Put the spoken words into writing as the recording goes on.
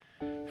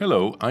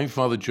Hello, I'm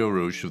Father Joe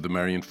Roche of the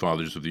Marian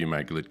Fathers of the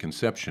Immaculate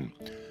Conception.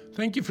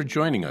 Thank you for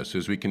joining us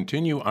as we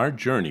continue our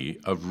journey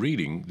of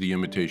reading the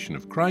Imitation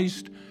of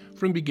Christ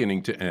from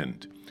beginning to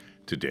end.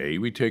 Today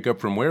we take up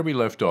from where we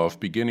left off,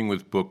 beginning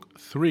with Book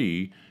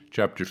 3,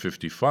 Chapter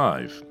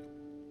 55.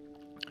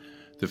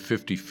 The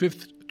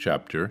 55th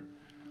chapter,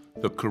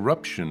 The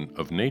Corruption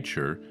of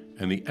Nature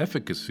and the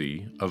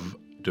Efficacy of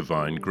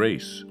Divine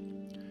Grace.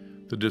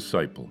 The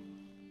Disciple.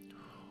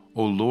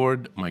 O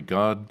Lord, my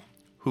God,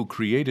 who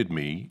created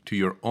me to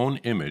your own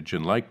image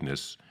and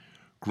likeness,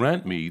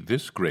 grant me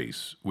this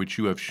grace which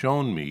you have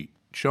shown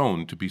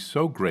to be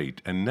so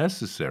great and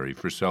necessary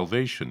for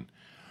salvation,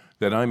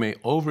 that I may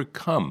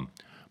overcome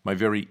my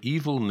very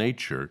evil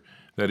nature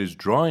that is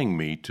drawing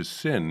me to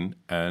sin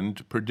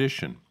and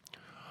perdition.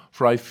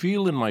 For I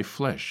feel in my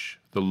flesh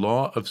the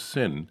law of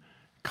sin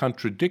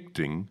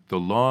contradicting the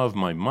law of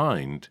my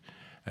mind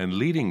and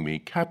leading me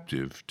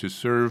captive to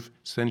serve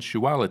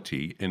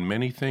sensuality in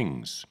many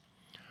things.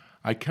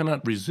 I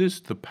cannot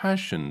resist the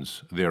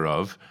passions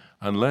thereof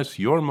unless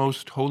your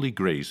most holy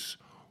grace,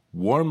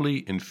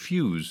 warmly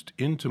infused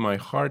into my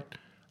heart,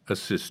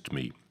 assist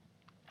me.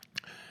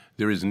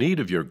 There is need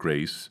of your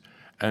grace,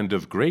 and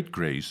of great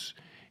grace,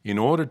 in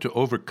order to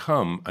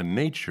overcome a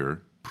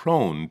nature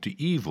prone to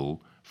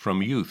evil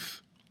from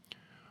youth.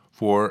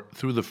 For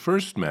through the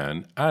first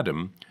man,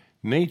 Adam,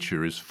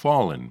 nature is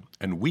fallen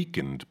and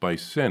weakened by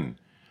sin,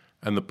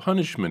 and the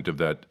punishment of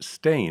that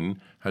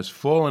stain has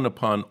fallen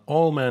upon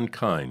all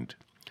mankind.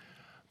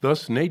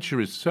 Thus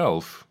nature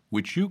itself,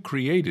 which you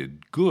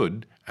created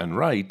good and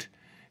right,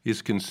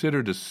 is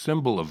considered a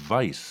symbol of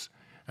vice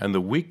and the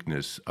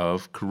weakness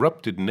of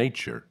corrupted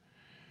nature,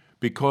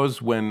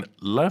 because when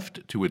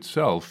left to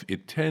itself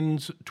it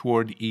tends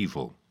toward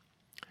evil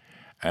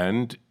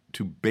and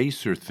to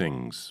baser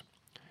things.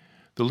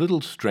 The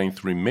little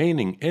strength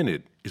remaining in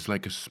it is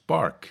like a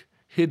spark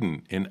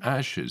hidden in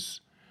ashes.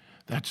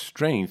 That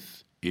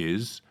strength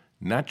is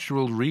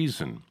natural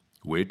reason,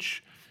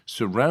 which,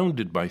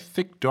 surrounded by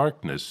thick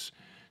darkness,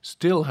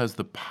 still has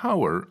the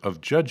power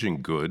of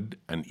judging good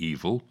and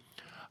evil,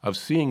 of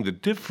seeing the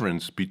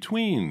difference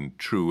between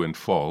true and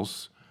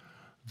false,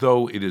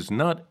 though it is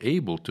not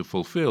able to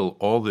fulfill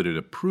all that it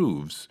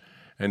approves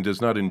and does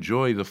not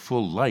enjoy the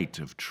full light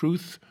of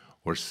truth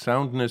or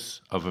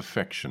soundness of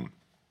affection.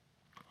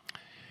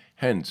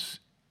 Hence,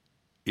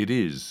 it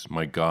is,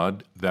 my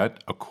God,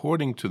 that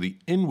according to the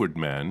inward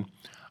man,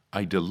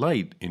 I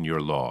delight in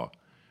your law,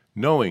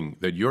 knowing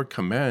that your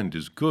command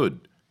is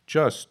good,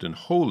 just, and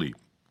holy,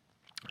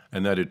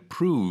 and that it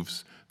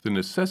proves the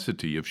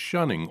necessity of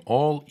shunning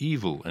all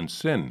evil and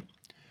sin.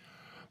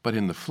 But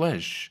in the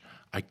flesh,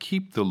 I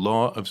keep the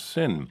law of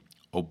sin,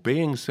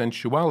 obeying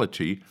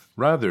sensuality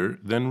rather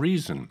than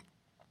reason.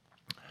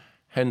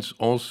 Hence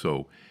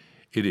also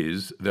it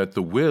is that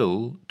the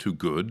will to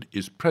good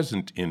is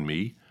present in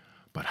me,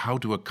 but how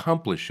to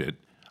accomplish it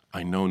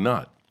I know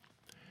not.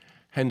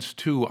 Hence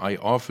too I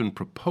often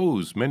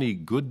propose many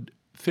good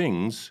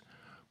things,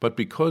 but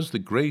because the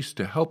grace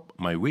to help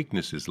my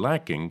weakness is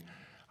lacking,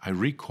 I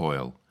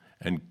recoil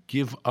and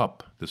give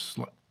up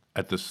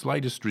at the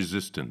slightest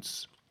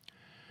resistance.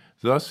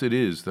 Thus it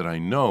is that I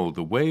know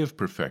the way of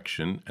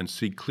perfection and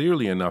see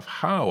clearly enough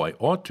how I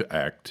ought to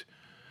act,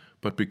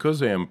 but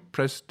because I am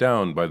pressed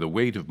down by the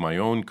weight of my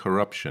own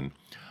corruption,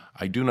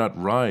 I do not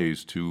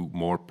rise to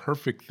more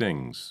perfect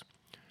things.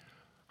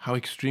 How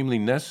extremely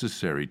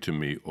necessary to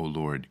me, O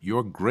Lord,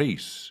 your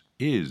grace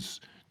is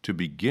to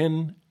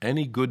begin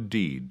any good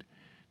deed,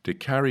 to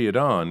carry it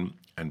on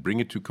and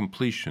bring it to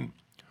completion.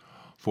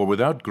 For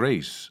without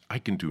grace I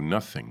can do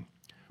nothing,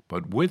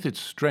 but with its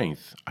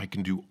strength I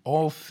can do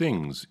all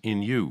things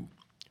in you.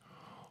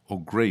 O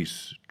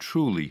grace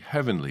truly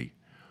heavenly,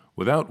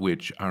 without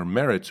which our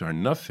merits are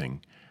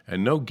nothing,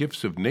 and no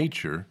gifts of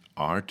nature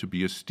are to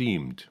be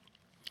esteemed.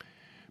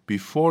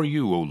 Before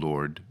you, O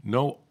Lord,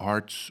 no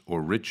arts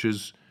or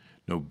riches,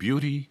 no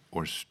beauty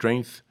or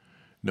strength,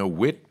 no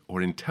wit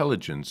or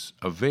intelligence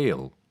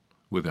avail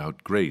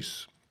without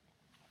grace.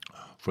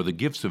 For the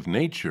gifts of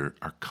nature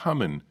are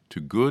common to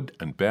good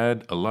and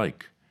bad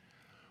alike,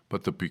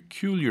 but the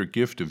peculiar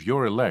gift of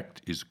your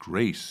elect is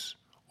grace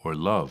or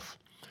love,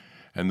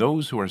 and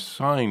those who are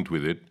signed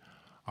with it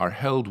are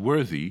held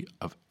worthy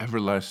of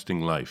everlasting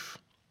life.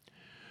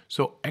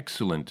 So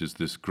excellent is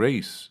this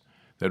grace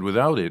that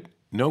without it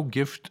no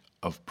gift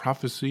of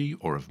prophecy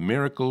or of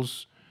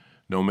miracles,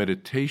 no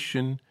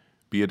meditation,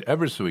 be it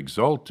ever so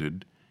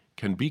exalted,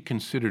 can be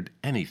considered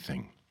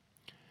anything.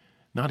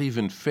 Not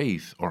even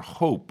faith or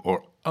hope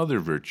or other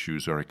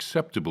virtues are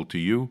acceptable to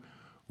you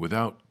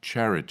without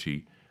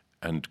charity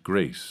and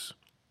grace.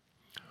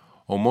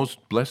 O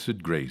most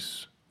blessed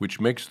grace,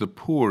 which makes the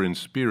poor in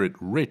spirit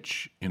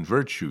rich in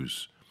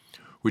virtues,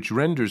 which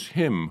renders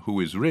him who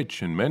is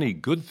rich in many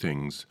good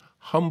things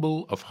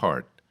humble of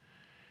heart,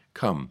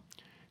 come,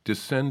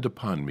 descend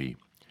upon me,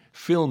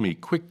 fill me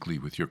quickly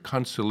with your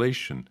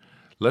consolation,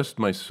 lest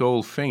my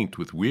soul faint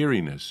with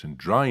weariness and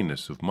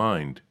dryness of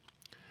mind.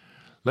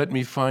 Let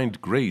me find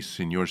grace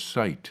in your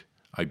sight,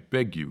 I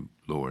beg you,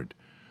 Lord,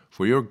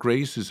 for your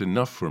grace is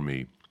enough for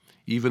me,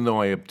 even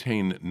though I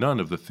obtain none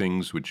of the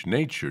things which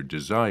nature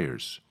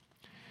desires.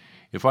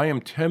 If I am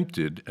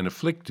tempted and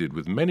afflicted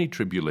with many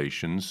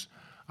tribulations,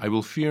 I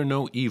will fear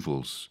no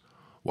evils,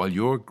 while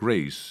your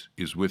grace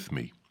is with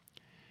me.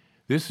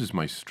 This is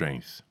my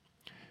strength.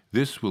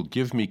 This will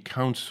give me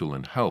counsel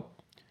and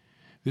help.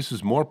 This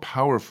is more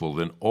powerful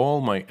than all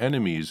my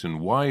enemies and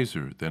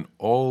wiser than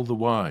all the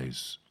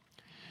wise.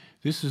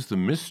 This is the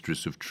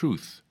mistress of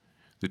truth,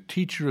 the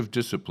teacher of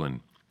discipline,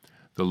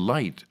 the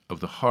light of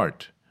the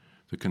heart,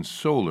 the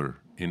consoler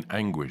in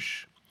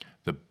anguish,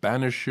 the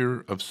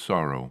banisher of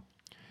sorrow,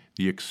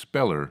 the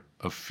expeller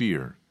of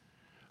fear,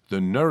 the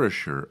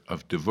nourisher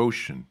of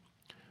devotion,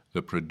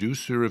 the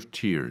producer of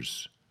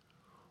tears.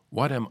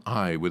 What am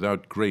I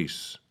without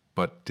grace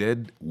but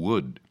dead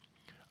wood,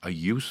 a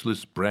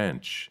useless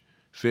branch,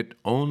 fit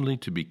only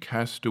to be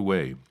cast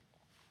away?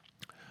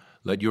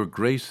 Let your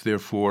grace,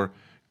 therefore,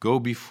 go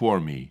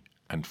before me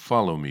and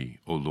follow me,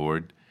 O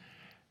Lord,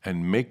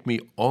 and make me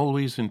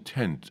always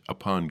intent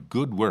upon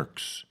good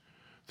works,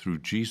 through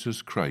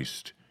Jesus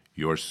Christ,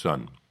 your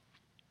Son.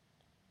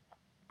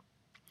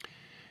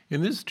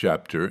 In this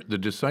chapter, the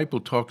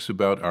disciple talks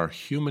about our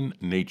human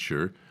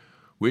nature,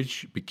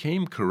 which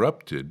became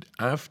corrupted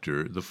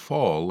after the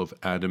fall of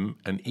Adam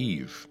and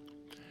Eve.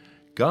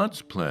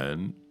 God's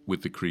plan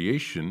with the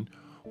creation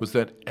was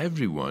that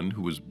everyone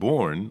who was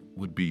born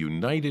would be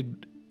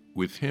united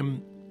with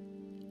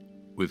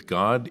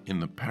God in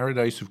the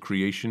paradise of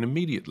creation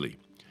immediately.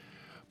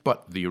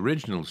 But the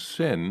original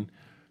sin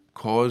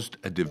caused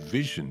a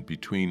division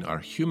between our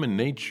human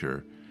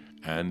nature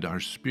and our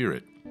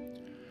spirit.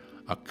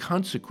 A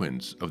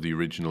consequence of the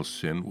original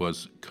sin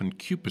was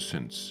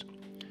concupiscence,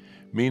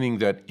 meaning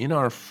that in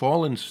our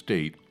fallen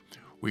state,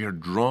 we are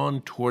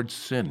drawn towards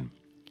sin.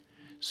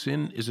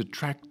 Sin is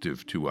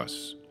attractive to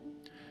us.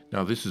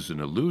 Now, this is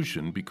an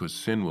illusion because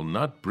sin will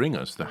not bring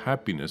us the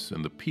happiness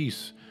and the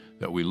peace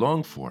that we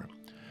long for.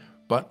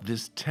 But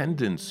this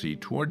tendency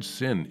towards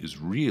sin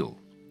is real.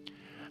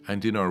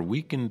 And in our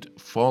weakened,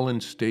 fallen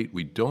state,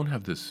 we don't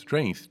have the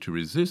strength to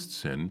resist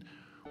sin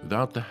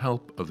without the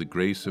help of the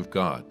grace of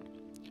God.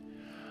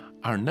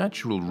 Our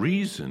natural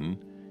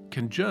reason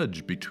can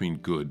judge between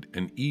good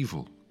and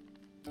evil.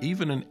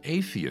 Even an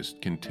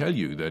atheist can tell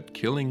you that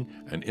killing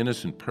an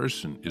innocent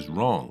person is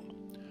wrong.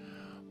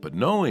 But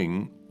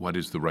knowing what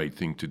is the right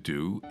thing to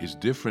do is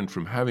different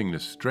from having the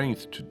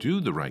strength to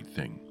do the right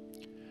thing.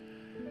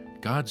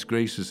 God's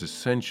grace is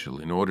essential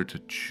in order to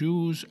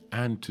choose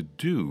and to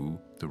do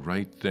the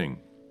right thing.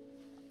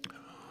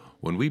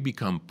 When we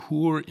become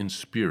poor in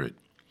spirit,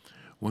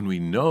 when we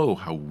know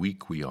how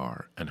weak we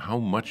are and how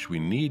much we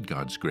need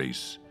God's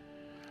grace,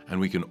 and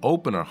we can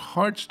open our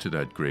hearts to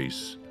that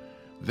grace,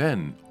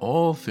 then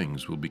all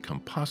things will become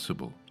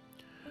possible.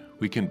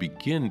 We can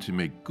begin to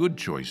make good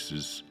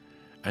choices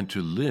and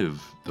to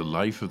live the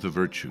life of the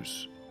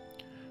virtues.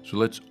 So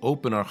let's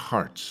open our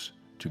hearts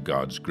to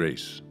God's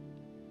grace.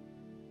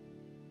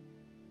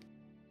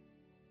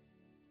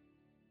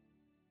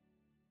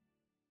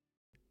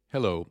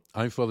 Hello,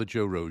 I'm Father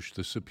Joe Roche,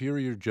 the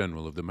Superior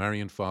General of the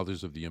Marian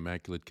Fathers of the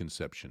Immaculate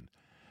Conception,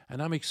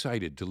 and I'm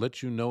excited to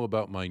let you know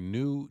about my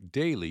new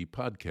daily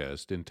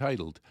podcast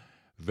entitled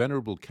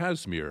Venerable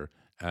Casimir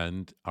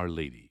and Our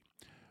Lady,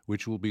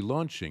 which will be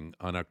launching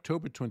on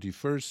October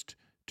 21st,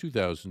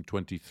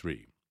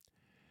 2023.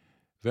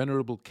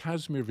 Venerable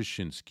Casimir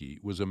Wyszynski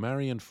was a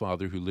Marian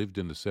father who lived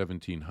in the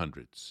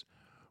 1700s.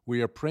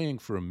 We are praying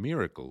for a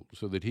miracle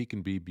so that he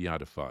can be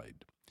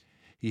beatified.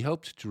 He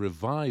helped to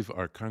revive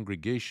our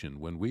congregation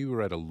when we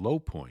were at a low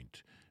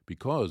point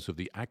because of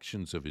the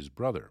actions of his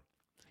brother.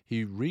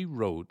 He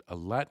rewrote a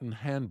Latin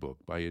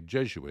handbook by a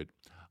Jesuit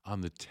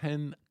on the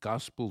 10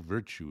 gospel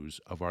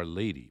virtues of Our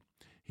Lady.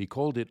 He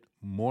called it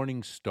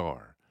Morning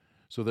Star,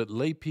 so that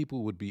lay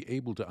people would be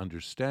able to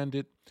understand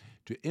it,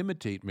 to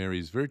imitate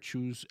Mary's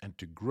virtues, and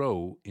to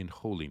grow in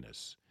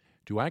holiness.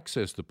 To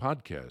access the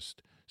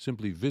podcast,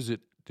 simply visit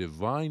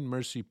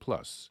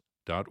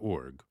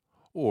divinemercyplus.org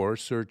or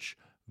search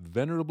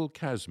Venerable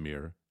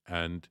Casimir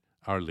and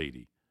Our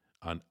Lady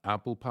on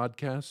Apple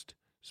Podcast,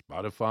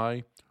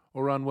 Spotify,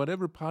 or on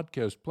whatever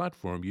podcast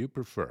platform you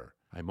prefer.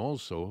 I'm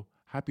also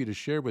happy to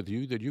share with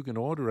you that you can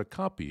order a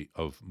copy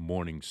of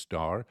Morning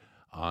Star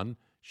on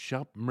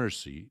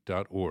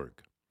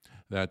shopmercy.org.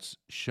 That's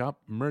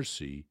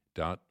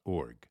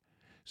shopmercy.org.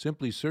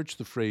 Simply search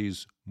the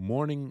phrase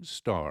Morning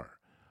Star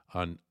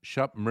on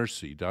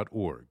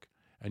shopmercy.org,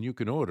 and you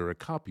can order a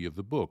copy of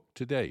the book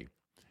today.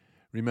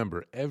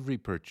 Remember, every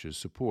purchase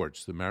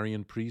supports the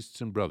Marian priests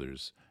and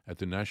brothers at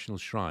the National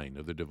Shrine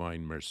of the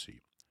Divine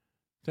Mercy.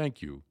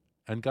 Thank you,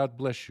 and God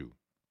bless you.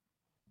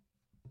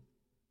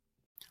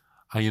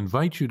 I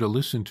invite you to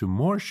listen to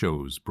more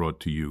shows brought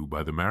to you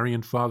by the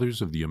Marian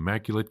Fathers of the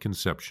Immaculate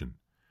Conception.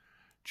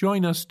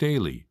 Join us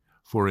daily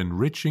for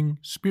enriching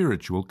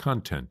spiritual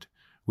content,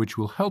 which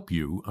will help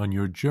you on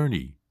your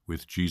journey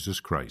with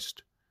Jesus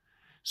Christ.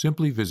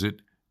 Simply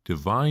visit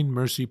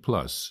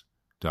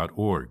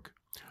divinemercyplus.org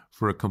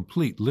for a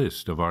complete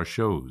list of our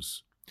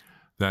shows.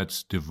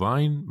 That's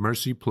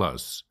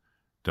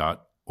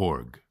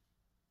divinemercyplus.org.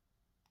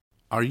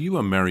 Are you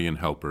a Marian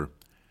helper?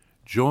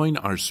 Join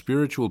our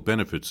Spiritual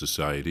Benefit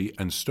Society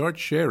and start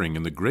sharing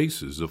in the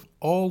graces of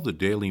all the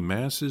daily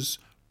masses,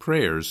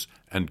 prayers,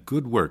 and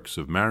good works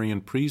of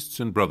Marian priests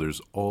and brothers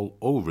all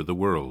over the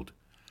world.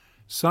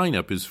 Sign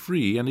up is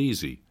free and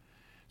easy.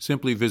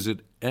 Simply visit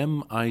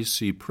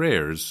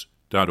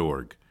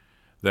micprayers.org.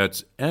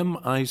 That's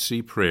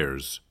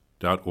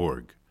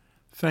micprayers.org.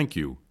 Thank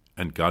you,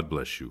 and God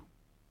bless you.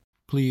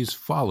 Please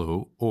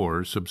follow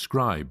or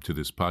subscribe to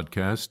this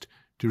podcast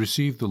to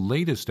receive the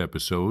latest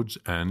episodes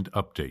and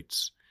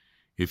updates.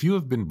 If you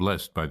have been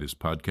blessed by this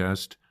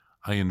podcast,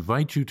 I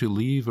invite you to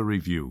leave a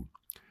review.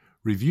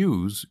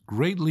 Reviews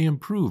greatly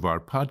improve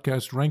our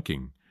podcast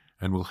ranking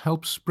and will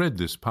help spread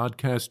this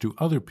podcast to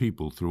other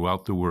people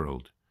throughout the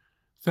world.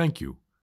 Thank you.